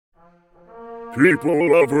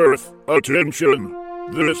People of Earth, attention!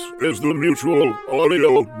 This is the Mutual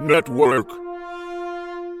Audio Network.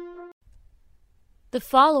 The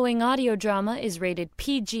following audio drama is rated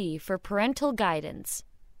PG for parental guidance.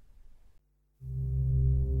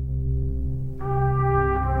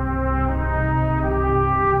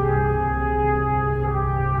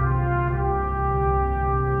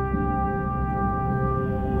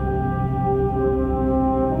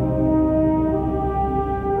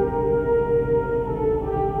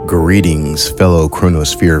 Greetings, fellow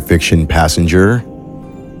Chronosphere Fiction passenger.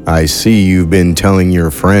 I see you've been telling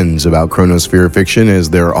your friends about Chronosphere Fiction as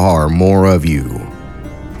there are more of you.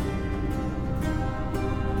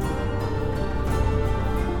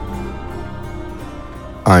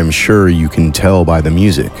 I'm sure you can tell by the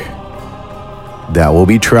music that we'll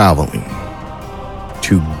be traveling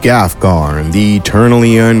to Gafgarn the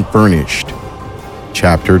Eternally Unfurnished,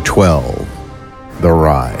 Chapter 12, The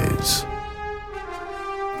Rise.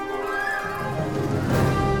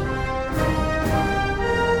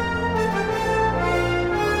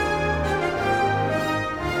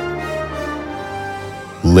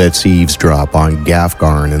 Let's eavesdrop on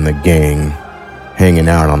Gafgarn and the gang hanging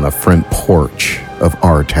out on the front porch of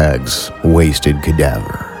Artag's wasted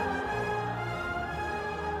cadaver.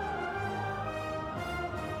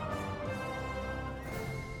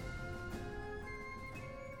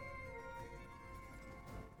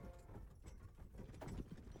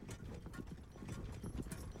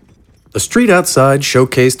 The street outside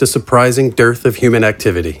showcased a surprising dearth of human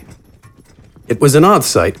activity. It was an odd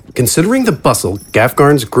sight, considering the bustle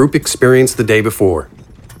Gafgarn's group experienced the day before.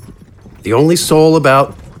 The only soul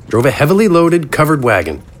about drove a heavily loaded, covered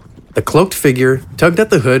wagon. The cloaked figure tugged at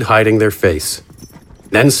the hood, hiding their face.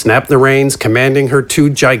 Then snapped the reins, commanding her two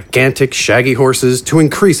gigantic, shaggy horses to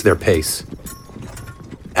increase their pace.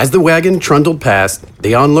 As the wagon trundled past,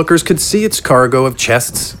 the onlookers could see its cargo of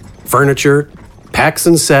chests, furniture, packs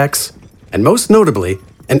and sacks, and most notably,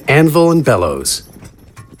 an anvil and bellows.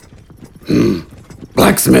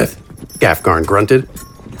 Blacksmith, Gafgarn grunted.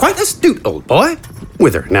 Quite astute, old boy,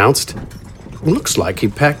 Wither announced. Looks like he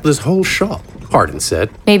packed this whole shop, Hardin said.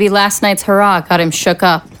 Maybe last night's hurrah got him shook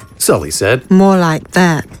up. Sully said. More like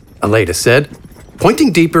that, Aleda said,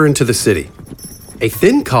 pointing deeper into the city. A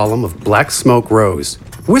thin column of black smoke rose,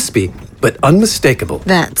 wispy but unmistakable.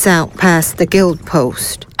 That's out past the guild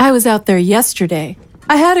post. I was out there yesterday.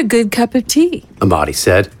 I had a good cup of tea. Amadi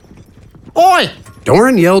said. Oi!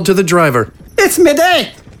 Doran yelled to the driver. It's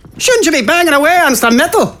midday! Shouldn't you be banging away on some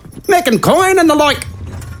metal? Making coin and the like?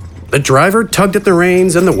 The driver tugged at the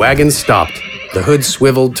reins and the wagon stopped. The hood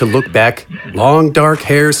swiveled to look back, long dark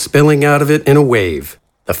hair spilling out of it in a wave.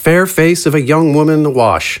 The fair face of a young woman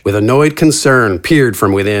awash with annoyed concern peered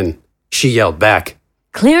from within. She yelled back.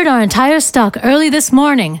 Cleared our entire stock early this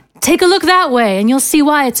morning. Take a look that way and you'll see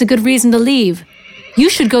why it's a good reason to leave. You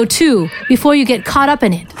should go too, before you get caught up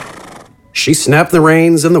in it. She snapped the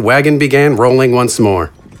reins and the wagon began rolling once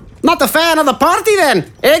more. Not a fan of the party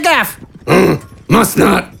then, eh, Gaff? Must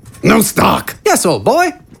not. No stock. Yes, old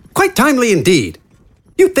boy. Quite timely indeed.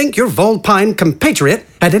 You think your Volpine compatriot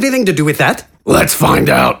had anything to do with that? Let's find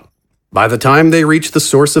out. By the time they reached the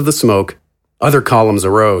source of the smoke, other columns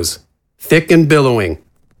arose, thick and billowing.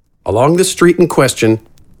 Along the street in question,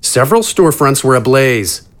 several storefronts were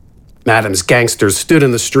ablaze. Madam's gangsters stood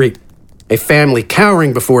in the street, a family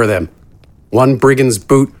cowering before them. One brigand's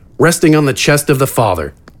boot resting on the chest of the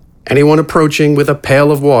father. Anyone approaching with a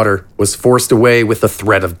pail of water was forced away with the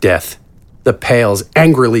threat of death. The pails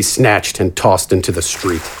angrily snatched and tossed into the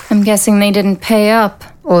street. I'm guessing they didn't pay up.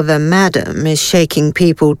 Or the madam is shaking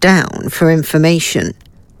people down for information.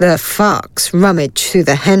 The fox rummaged through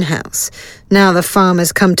the henhouse. Now the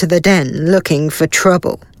farmers come to the den looking for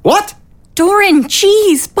trouble. What? Doran,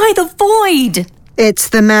 jeez, by the void! It's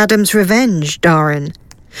the madam's revenge, Doran.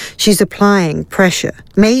 She's applying pressure,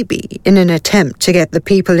 maybe in an attempt to get the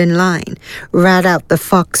people in line, rat out the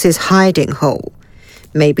fox's hiding hole,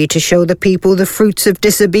 maybe to show the people the fruits of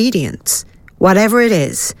disobedience. Whatever it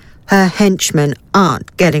is, her henchmen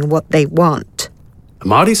aren't getting what they want.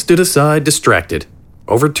 Amadi stood aside, distracted.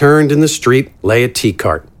 Overturned in the street lay a tea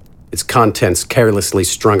cart, its contents carelessly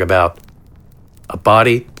strung about. A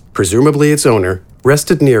body, presumably its owner,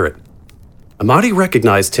 rested near it. Amadi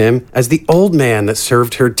recognized him as the old man that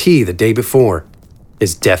served her tea the day before.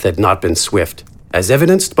 His death had not been swift, as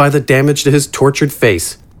evidenced by the damage to his tortured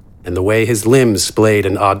face and the way his limbs splayed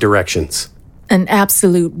in odd directions. An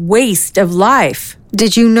absolute waste of life.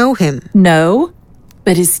 Did you know him? No,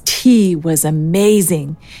 but his tea was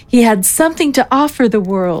amazing. He had something to offer the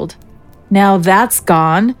world. Now that's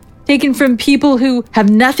gone, taken from people who have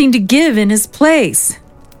nothing to give in his place.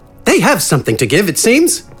 They have something to give, it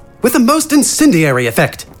seems, with a most incendiary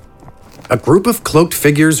effect. A group of cloaked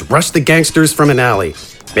figures rushed the gangsters from an alley,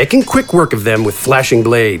 making quick work of them with flashing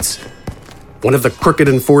blades. One of the crooked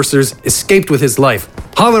enforcers escaped with his life,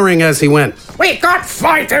 hollering as he went, "We got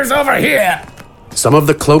fighters over here!" Some of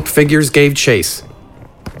the cloaked figures gave chase,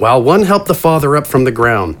 while one helped the father up from the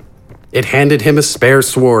ground. It handed him a spare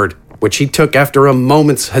sword, which he took after a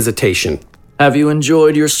moment's hesitation. Have you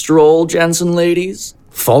enjoyed your stroll, gents and ladies?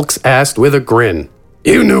 Fulks asked with a grin.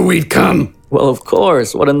 You knew we'd come. Well, of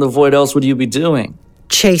course. What in the void else would you be doing?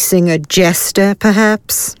 Chasing a jester,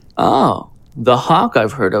 perhaps? Oh, the hawk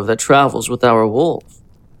I've heard of that travels with our wolf.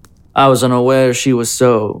 I was unaware she was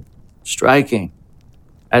so striking.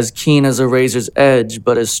 As keen as a razor's edge,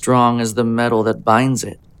 but as strong as the metal that binds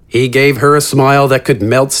it. He gave her a smile that could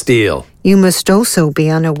melt steel. You must also be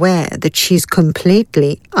unaware that she's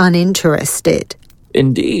completely uninterested.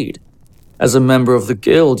 Indeed. As a member of the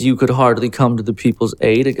guild, you could hardly come to the people's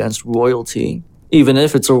aid against royalty, even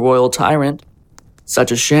if it's a royal tyrant.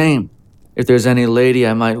 Such a shame. If there's any lady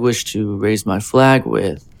I might wish to raise my flag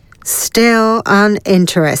with. Still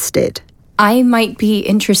uninterested. I might be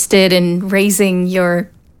interested in raising your,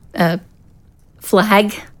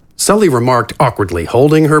 flag. Sully remarked awkwardly,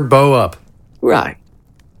 holding her bow up. Right.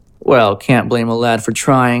 Well, can't blame a lad for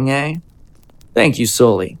trying, eh? Thank you,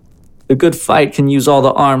 Sully. The good fight can use all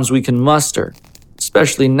the arms we can muster.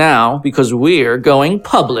 Especially now, because we're going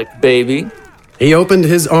public, baby. He opened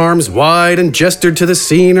his arms wide and gestured to the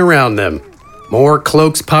scene around them. More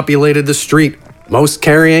cloaks populated the street, most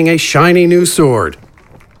carrying a shiny new sword.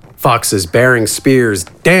 Foxes bearing spears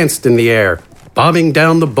danced in the air, bobbing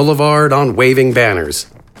down the boulevard on waving banners.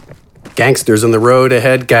 Gangsters on the road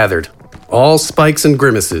ahead gathered, all spikes and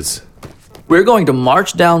grimaces. We're going to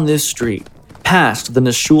march down this street, past the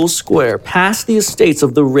Nashul Square, past the estates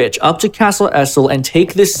of the rich, up to Castle Essel, and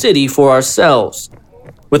take this city for ourselves.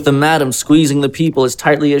 With the madam squeezing the people as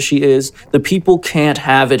tightly as she is, the people can't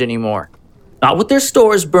have it anymore. Not with their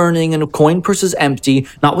stores burning and coin purses empty,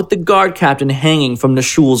 not with the guard captain hanging from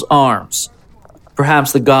Nashul's arms.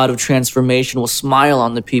 Perhaps the god of transformation will smile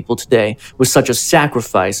on the people today with such a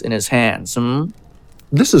sacrifice in his hands,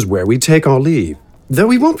 This is where we take our leave, though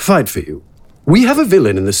we won't fight for you. We have a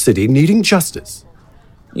villain in the city needing justice.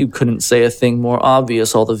 You couldn't say a thing more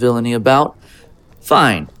obvious, all the villainy about.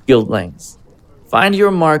 Fine, guildlings. Find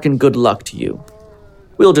your mark and good luck to you.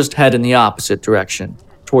 We'll just head in the opposite direction,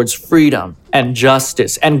 towards freedom and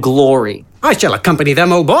justice and glory. I shall accompany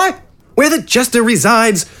them, old boy. Where the jester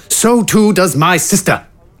resides, so too does my sister.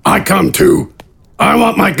 I come too. I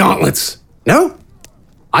want my gauntlets. No?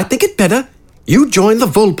 I think it better you join the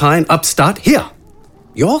Volpine upstart here.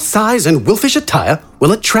 Your size and wolfish attire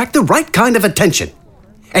will attract the right kind of attention.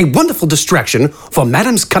 A wonderful distraction for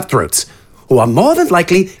Madam's cutthroats, who are more than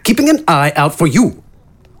likely keeping an eye out for you.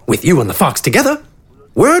 With you and the fox together,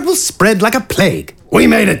 word will spread like a plague. We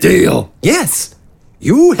made a deal. Yes.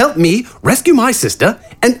 You help me rescue my sister,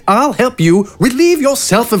 and I'll help you relieve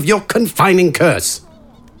yourself of your confining curse.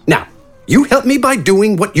 Now, you help me by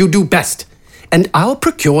doing what you do best, and I'll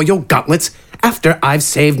procure your gauntlets after I've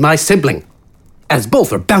saved my sibling, as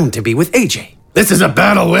both are bound to be with AJ. This is a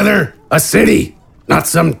battle, Wither. A city, not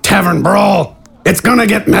some tavern brawl. It's gonna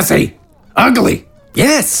get messy. Ugly.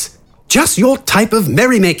 Yes, just your type of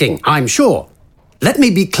merrymaking, I'm sure. Let me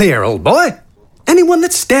be clear, old boy. Anyone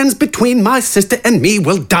that stands between my sister and me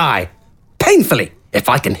will die. Painfully, if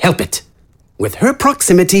I can help it. With her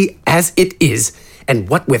proximity as it is, and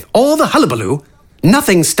what with all the hullabaloo,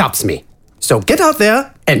 nothing stops me. So get out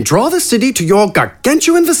there and draw the city to your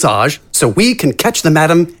gargantuan visage so we can catch the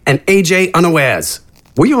madam and AJ unawares.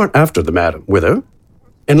 We aren't after the madam, Wither.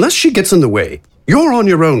 Unless she gets in the way, you're on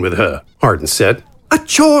your own with her, Hardin said. A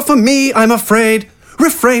chore for me, I'm afraid.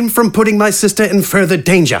 Refrain from putting my sister in further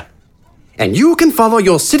danger. And you can follow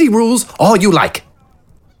your city rules all you like.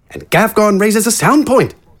 And Gafgon raises a sound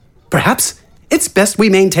point. Perhaps it's best we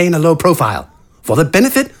maintain a low profile for the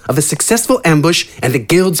benefit of a successful ambush and the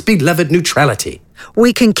guild's beloved neutrality.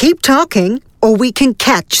 We can keep talking, or we can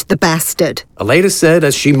catch the bastard. Aleda said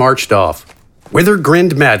as she marched off. Wither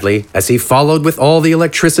grinned madly as he followed with all the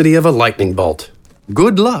electricity of a lightning bolt.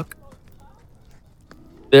 Good luck.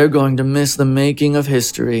 They're going to miss the making of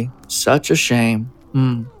history. Such a shame.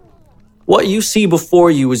 What you see before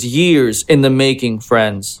you is years in the making,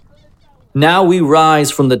 friends. Now we rise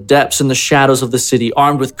from the depths and the shadows of the city,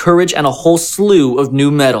 armed with courage and a whole slew of new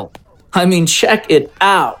metal. I mean, check it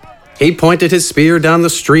out. He pointed his spear down the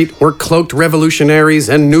street where cloaked revolutionaries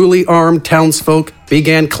and newly armed townsfolk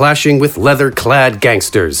began clashing with leather-clad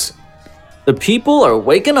gangsters. The people are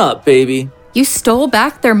waking up, baby. You stole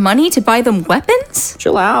back their money to buy them weapons?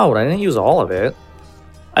 Chill out, I didn't use all of it.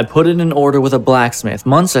 I put it in order with a blacksmith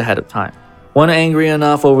months ahead of time. One angry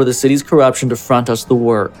enough over the city's corruption to front us the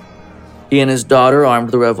work. He and his daughter armed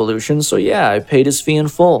the revolution, so yeah, I paid his fee in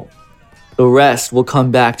full. The rest will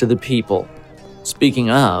come back to the people. Speaking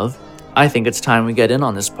of, I think it's time we get in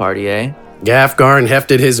on this party, eh? Gafgarn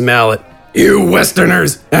hefted his mallet. You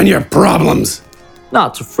Westerners and your problems!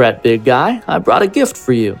 Not to fret, big guy. I brought a gift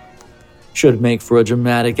for you. Should make for a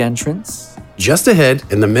dramatic entrance. Just ahead,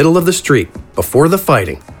 in the middle of the street, before the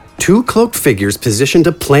fighting, two cloaked figures positioned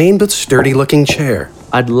a plain but sturdy-looking chair.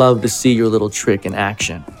 I'd love to see your little trick in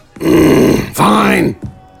action. Fine.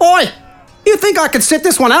 Oi! You think I could sit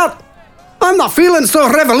this one out? I'm not feeling so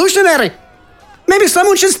revolutionary. Maybe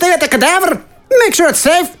someone should stay at the cadaver. Make sure it's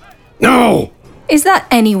safe. No! Is that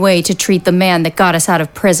any way to treat the man that got us out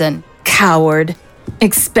of prison? Coward.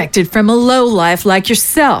 Expected from a lowlife like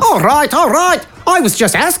yourself. All right. I was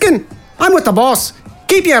just asking. I'm with the boss.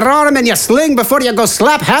 Keep your arm in your sling before you go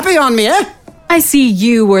slap happy on me, eh? I see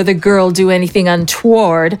you or the girl do anything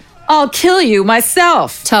untoward. I'll kill you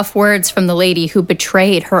myself. Tough words from the lady who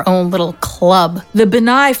betrayed her own little club. The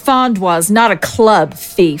Benai Fondwa's not a club,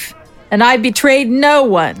 thief. And I betrayed no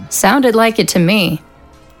one. Sounded like it to me.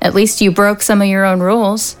 At least you broke some of your own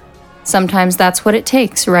rules. Sometimes that's what it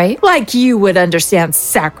takes, right? Like you would understand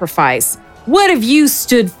sacrifice. What have you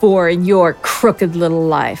stood for in your crooked little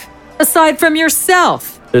life? Aside from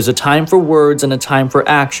yourself. There's a time for words and a time for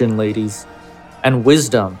action, ladies. And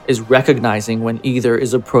wisdom is recognizing when either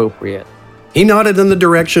is appropriate. He nodded in the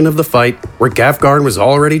direction of the fight, where Gafgarn was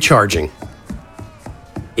already charging.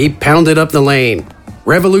 He pounded up the lane,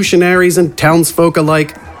 revolutionaries and townsfolk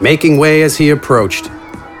alike making way as he approached.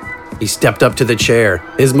 He stepped up to the chair,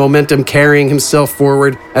 his momentum carrying himself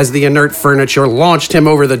forward as the inert furniture launched him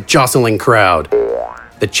over the jostling crowd.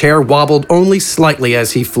 The chair wobbled only slightly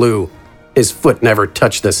as he flew. His foot never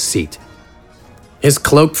touched the seat. His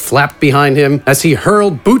cloak flapped behind him as he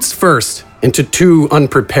hurled boots first into two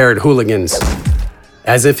unprepared hooligans.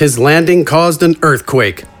 As if his landing caused an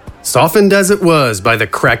earthquake, softened as it was by the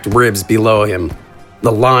cracked ribs below him.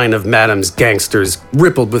 The line of Madam's gangsters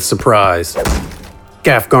rippled with surprise.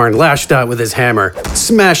 Gafgarn lashed out with his hammer,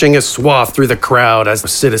 smashing a swath through the crowd as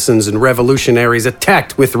citizens and revolutionaries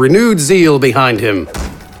attacked with renewed zeal behind him.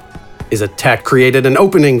 His attack created an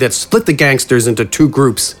opening that split the gangsters into two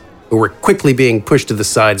groups, who were quickly being pushed to the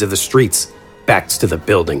sides of the streets, backs to the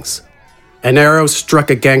buildings. An arrow struck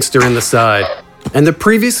a gangster in the side, and the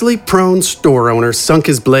previously prone store owner sunk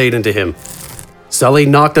his blade into him. Sully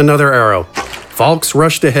knocked another arrow. Falks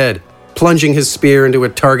rushed ahead, plunging his spear into a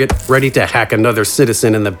target ready to hack another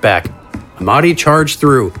citizen in the back. Amadi charged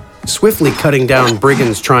through, swiftly cutting down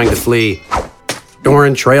brigands trying to flee.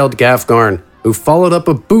 Doran trailed Gafgarn, who followed up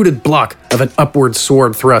a booted block of an upward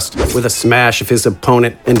sword thrust with a smash of his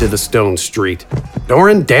opponent into the stone street.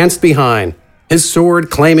 Doran danced behind, his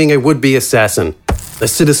sword claiming a would-be assassin. The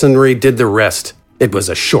citizenry did the rest. It was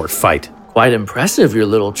a short fight. Quite impressive, your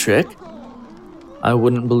little trick. I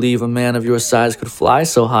wouldn't believe a man of your size could fly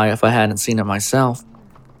so high if I hadn't seen it myself.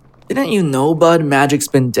 Didn't you know, bud, magic's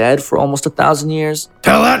been dead for almost 1,000 years?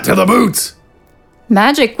 Tell that to the boots!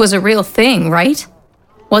 Magic was a real thing, right?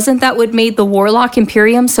 Wasn't that what made the Warlock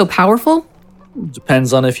Imperium so powerful?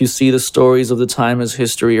 Depends on if you see the stories of the time as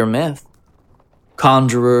history or myth.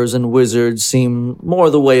 Conjurers and wizards seem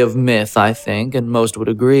more the way of myth, I think, and most would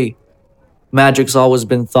agree. Magic's always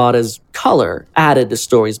been thought as color, added to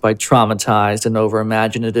stories by traumatized and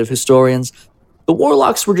over-imaginative historians. The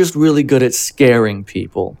Warlocks were just really good at scaring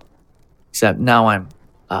people. Except now I'm,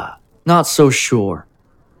 not so sure.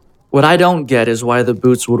 What I don't get is why the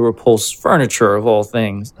boots would repulse furniture of all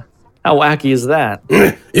things. How wacky is that?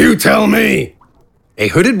 You tell me! A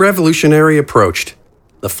hooded revolutionary approached,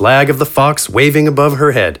 the flag of the Fox waving above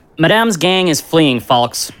her head. Madame's gang is fleeing,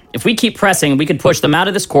 Falks. If we keep pressing, we could push them out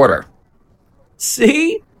of this quarter.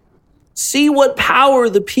 See? See what power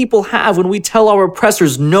the people have when we tell our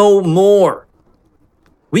oppressors no more.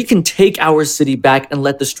 We can take our city back and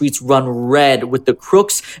let the streets run red with the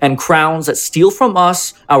crooks and crowns that steal from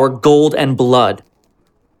us our gold and blood.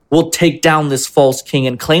 We'll take down this false king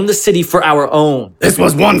and claim the city for our own. This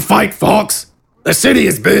was one fight, Falks. The city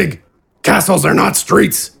is big. Castles are not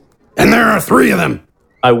streets. And there are 3 of them.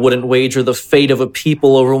 I wouldn't wager the fate of a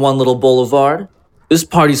people over one little boulevard. This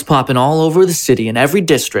party's popping all over the city in every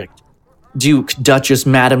district. Duke, Duchess,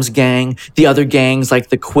 Madam's gang, the other gangs like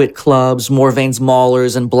the Quit Clubs, Morvane's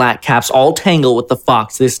Maulers, and Black Caps all tangle with the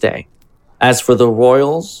Fox this day. As for the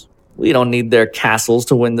royals, we don't need their castles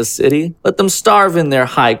to win the city. Let them starve in their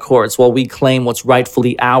high courts while we claim what's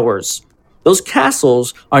rightfully ours. Those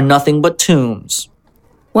castles are nothing but tombs.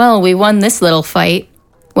 Well, we won this little fight.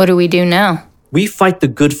 What do we do now? We fight the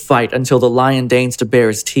good fight until the lion deigns to bare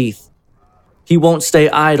his teeth. He won't stay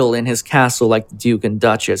idle in his castle like the Duke and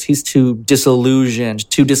Duchess. He's too disillusioned,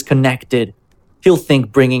 too disconnected. He'll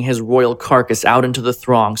think bringing his royal carcass out into the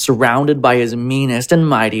throng, surrounded by his meanest and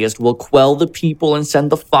mightiest, will quell the people and send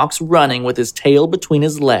the fox running with his tail between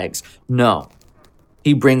his legs. No.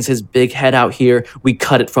 He brings his big head out here, we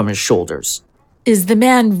cut it from his shoulders. Is the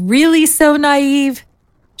man really so naive?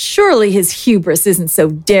 Surely his hubris isn't so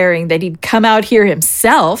daring that he'd come out here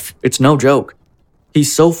himself. It's no joke.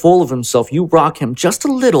 He's so full of himself, you rock him just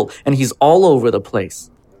a little, and he's all over the place.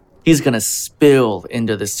 He's gonna spill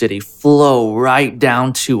into the city, flow right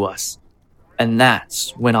down to us. And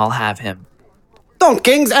that's when I'll have him. Don't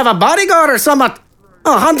kings have a bodyguard or something?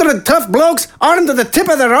 100 tough blokes armed to the tip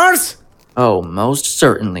of their arse? Oh, most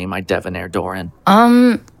certainly, my debonair Doran.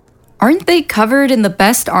 Aren't they covered in the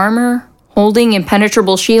best armor, holding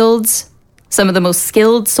impenetrable shields? Some of the most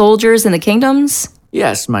skilled soldiers in the kingdoms?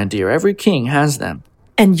 Yes, my dear, every king has them.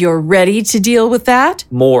 And you're ready to deal with that?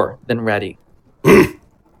 More than ready.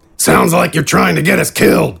 Sounds like you're trying to get us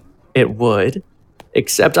killed. It would.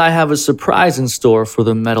 Except I have a surprise in store for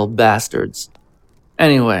the metal bastards.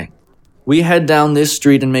 Anyway, we head down this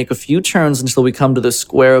street and make a few turns until we come to the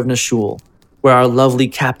square of Nashul, where our lovely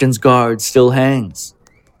captain's guard still hangs.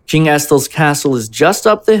 King Estel's castle is just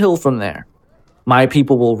up the hill from there. My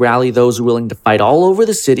people will rally those willing to fight all over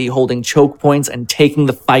the city, holding choke points and taking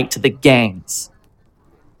the fight to the gangs.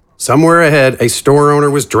 Somewhere ahead, a store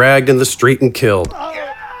owner was dragged in the street and killed.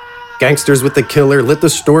 Gangsters with the killer lit the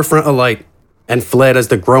storefront alight and fled as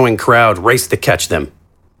the growing crowd raced to catch them.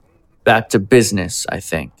 Back to business, I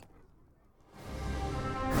think.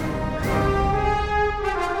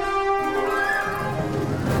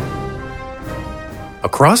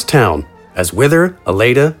 Across town, as Wither,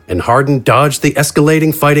 Aleda, and Harden dodged the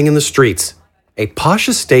escalating fighting in the streets, a posh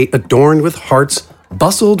estate adorned with hearts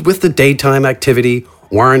bustled with the daytime activity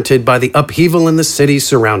warranted by the upheaval in the cities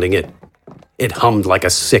surrounding it. It hummed like a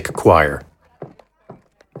sick choir.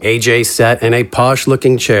 AJ sat in a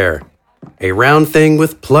posh-looking chair, a round thing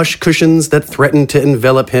with plush cushions that threatened to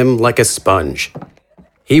envelop him like a sponge.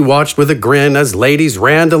 He watched with a grin as ladies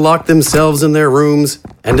ran to lock themselves in their rooms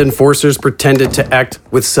and enforcers pretended to act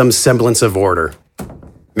with some semblance of order.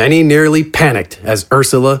 Many nearly panicked as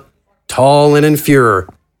Ursula, tall and in furor,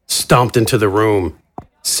 stomped into the room,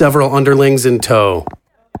 several underlings in tow.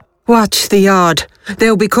 Watch the yard.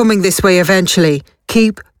 They'll be coming this way eventually.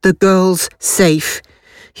 Keep the girls safe.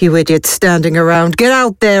 You idiots standing around, get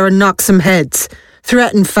out there and knock some heads.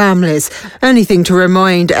 Threaten families. Anything to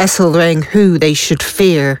remind Esselring who they should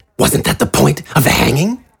fear. Wasn't that the point of the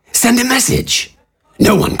hanging? Send a message.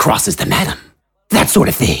 No one crosses the madam. That sort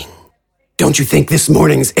of thing. Don't you think this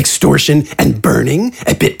morning's extortion and burning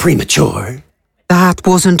a bit premature? That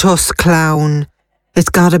wasn't us, clown. It's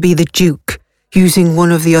gotta be the Duke, using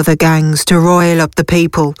one of the other gangs to roil up the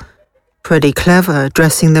people. Pretty clever,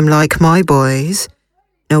 dressing them like my boys.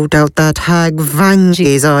 No doubt that hag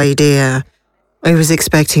Vanji's idea. I was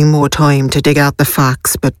expecting more time to dig out the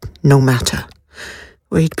facts, but no matter.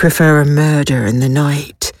 We'd prefer a murder in the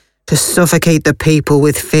night, to suffocate the people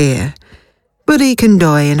with fear. But he can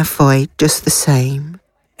die in a fight just the same.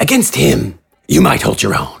 Against him, you might hold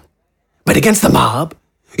your own. But against the mob,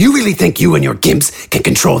 you really think you and your gimps can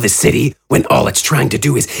control this city when all it's trying to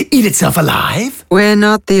do is eat itself alive? We're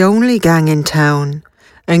not the only gang in town,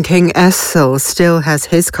 and King Essel still has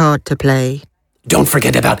his card to play. Don't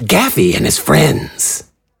forget about Gaffy and his friends.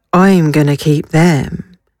 I'm gonna keep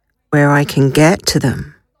them where I can get to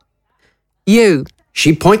them. You.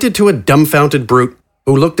 She pointed to a dumbfounded brute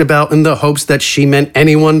who looked about in the hopes that she meant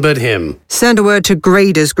anyone but him. Send a word to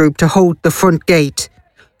Grader's group to hold the front gate.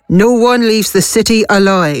 No one leaves the city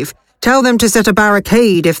alive. Tell them to set a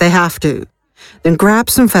barricade if they have to. Then grab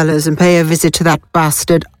some fellas and pay a visit to that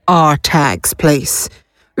bastard Artag's place.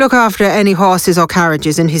 Look after any horses or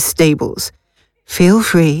carriages in his stables. Feel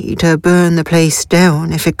free to burn the place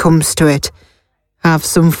down if it comes to it. Have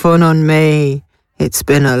some fun on me. It's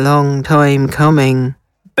been a long time coming.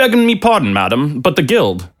 Begging me pardon, madam, but the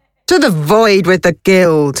guild. To the void with the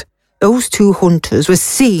guild. Those two hunters were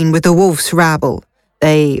seen with the wolf's rabble.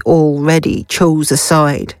 They already chose a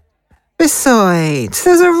side. Besides,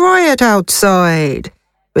 there's a riot outside.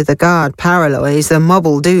 With the guard paralysed, the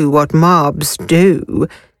mob'll do what mobs do.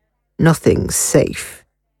 Nothing's safe.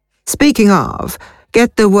 Speaking of,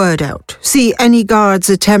 get the word out. See any guards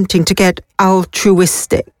attempting to get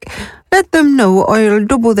altruistic. Let them know I'll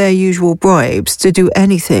double their usual bribes to do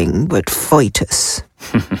anything but fight us.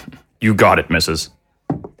 You got it, missus.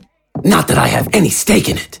 Not that I have any stake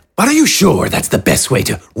in it, but are you sure that's the best way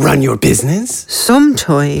to run your business?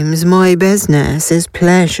 Sometimes my business is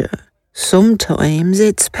pleasure. Sometimes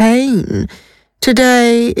it's pain.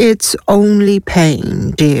 Today, it's only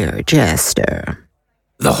pain, dear Jester.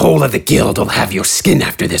 The whole of the guild will have your skin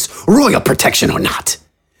after this, royal protection or not.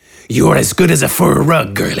 You're as good as a fur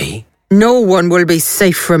rug, girlie. No one will be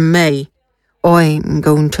safe from me. I'm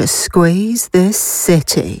going to squeeze this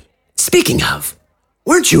city. Speaking of,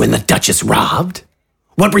 weren't you and the Duchess robbed?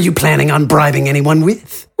 What were you planning on bribing anyone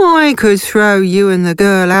with? I could throw you and the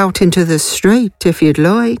girl out into the street if you'd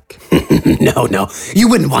like. No, you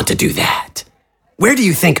wouldn't want to do that. Where do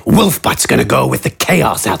you think Wolfbutt's gonna go with the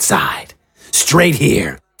chaos outside? Straight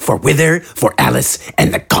here, for Wither, for Alice,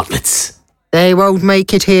 and the Gauntlets. They won't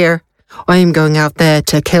make it here. I'm going out there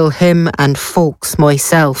to kill him and Folks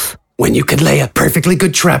myself. When you could lay a perfectly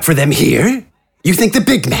good trap for them here? You think the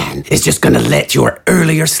big man is just gonna let your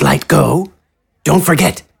earlier slight go? Don't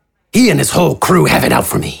forget, he and his whole crew have it out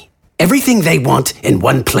for me. Everything they want in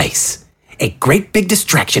one place. A great big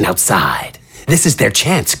distraction outside. This is their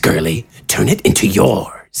chance, girlie. Turn it into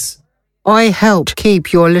yours. I helped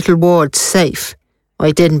keep your little ward safe.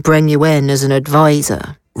 I didn't bring you in as an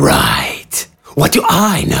advisor. Right. What do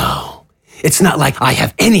I know? It's not like I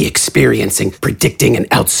have any experience in predicting and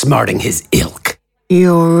outsmarting his ilk.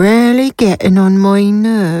 You're really getting on my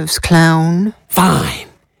nerves, clown. Fine.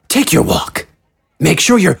 Take your walk. Make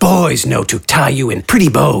sure your boys know to tie you in pretty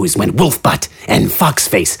bows when Wolfbutt and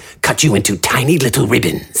Foxface cut you into tiny little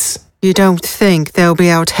ribbons. You don't think they'll be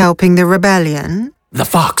out helping the rebellion? The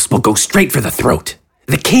fox will go straight for the throat.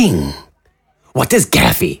 The king. What does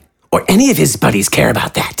Gaffy or any of his buddies care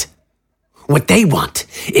about that? What they want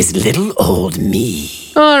is little old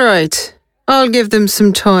me. All right. I'll give them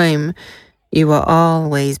some time. You were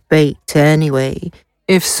always bait anyway.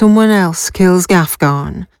 If someone else kills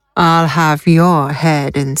Gafgon, I'll have your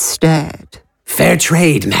head instead. Fair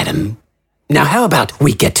trade, madam. Now how about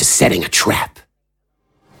we get to setting a trap?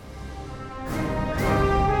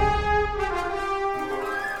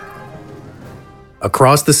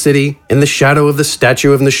 Across the city, in the shadow of the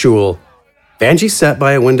statue of Nashul, Vanjie sat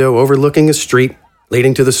by a window overlooking a street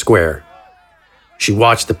leading to the square. She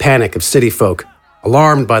watched the panic of city folk,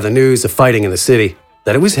 alarmed by the news of fighting in the city,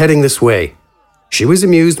 that it was heading this way. She was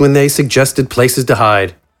amused when they suggested places to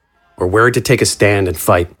hide, or where to take a stand and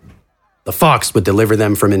fight. The fox would deliver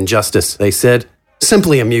them from injustice, they said,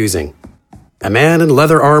 simply amusing. A man in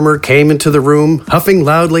leather armor came into the room, huffing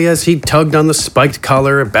loudly as he tugged on the spiked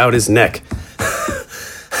collar about his neck.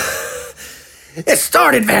 It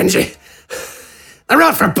started, Vanjie. They're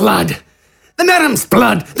out for blood. The madam's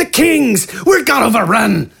blood. The king's. We're got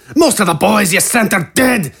overrun. Most of the boys you sent are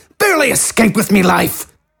dead. Barely escaped with me life.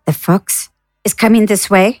 The fox is coming this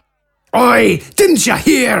way. Oi, didn't you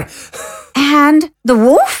hear? And the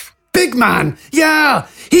wolf? Big man. Yeah,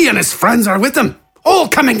 he and his friends are with him. All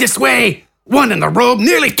coming this way. One in the robe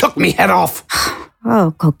nearly took me head off.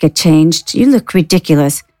 Oh, go get changed. You look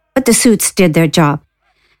ridiculous. But the suits did their job.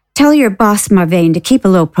 Tell your boss, Marvain, to keep a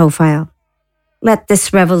low profile. Let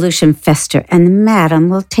this revolution fester, and the madam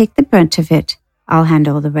will take the brunt of it. I'll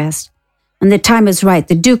handle the rest. When the time is right,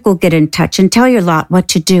 the Duke will get in touch and tell your lot what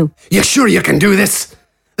to do. You sure you can do this?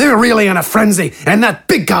 They're really in a frenzy, and that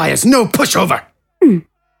big guy is no pushover.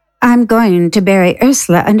 I'm going to bury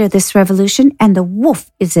Ursula under this revolution, and the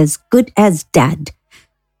wolf is as good as dead.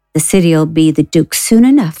 The city'll be the Duke's soon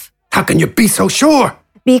enough. How can you be so sure?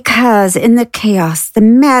 Because in the chaos, the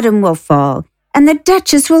madam will fall, and the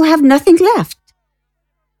Duchess will have nothing left.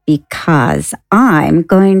 Because I'm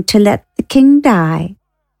going to let the king die,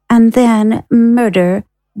 and then murder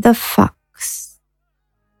the fox.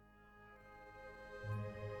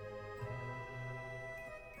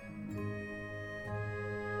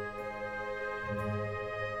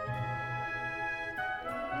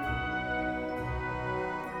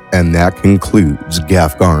 And that concludes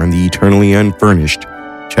Gafgarn the Eternally Unfurnished,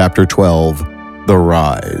 Chapter 12, The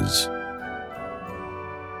Rise.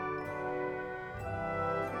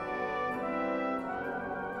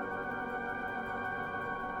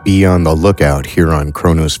 Be on the lookout here on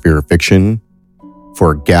Chronosphere Fiction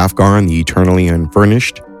for Gafgarn the Eternally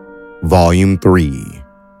Unfurnished, Volume 3,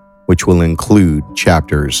 which will include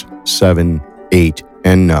Chapters 7, 8,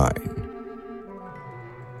 and 9.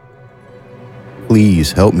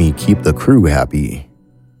 Please help me keep the crew happy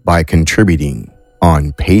by contributing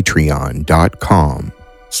on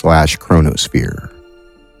patreon.com/chronosphere.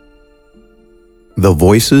 The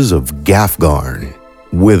voices of Gafgarn,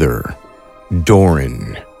 Wither,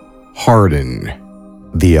 Doran, Hardin,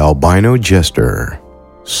 the Albino Jester,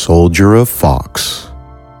 Soldier of Fox,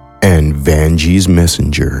 and Vanjie's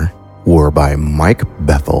Messenger were by Mike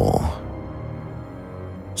Bethel.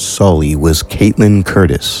 Sully was Caitlin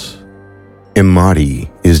Curtis. Imadi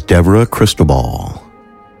is Deborah Cristobal.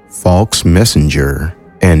 Falk's messenger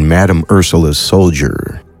and Madame Ursula's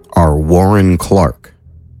soldier are Warren Clark.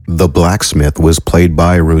 The blacksmith was played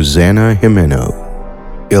by Rosanna Jimeno.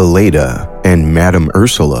 Eleda and Madame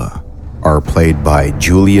Ursula are played by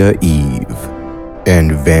Julia Eve.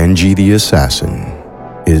 And Vanjie the assassin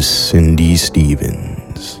is Cindy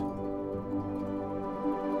Stevens.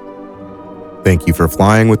 Thank you for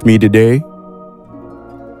flying with me today.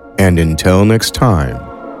 And until next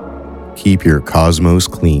time, keep your cosmos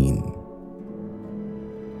clean.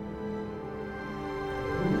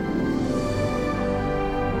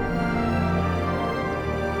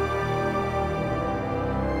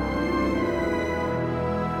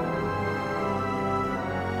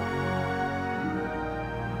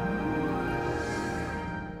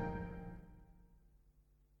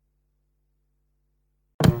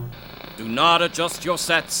 Do not adjust your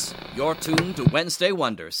sets. You're tuned to Wednesday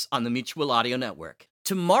Wonders on the Mutual Audio Network.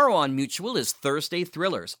 Tomorrow on Mutual is Thursday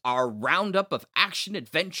Thrillers, our roundup of action,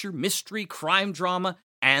 adventure, mystery, crime drama,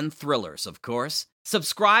 and thrillers, of course.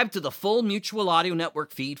 Subscribe to the full Mutual Audio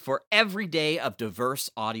Network feed for every day of diverse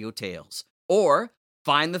audio tales. Or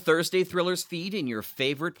find the Thursday Thrillers feed in your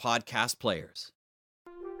favorite podcast players.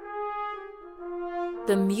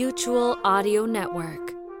 The Mutual Audio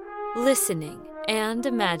Network. Listening and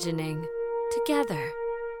imagining together.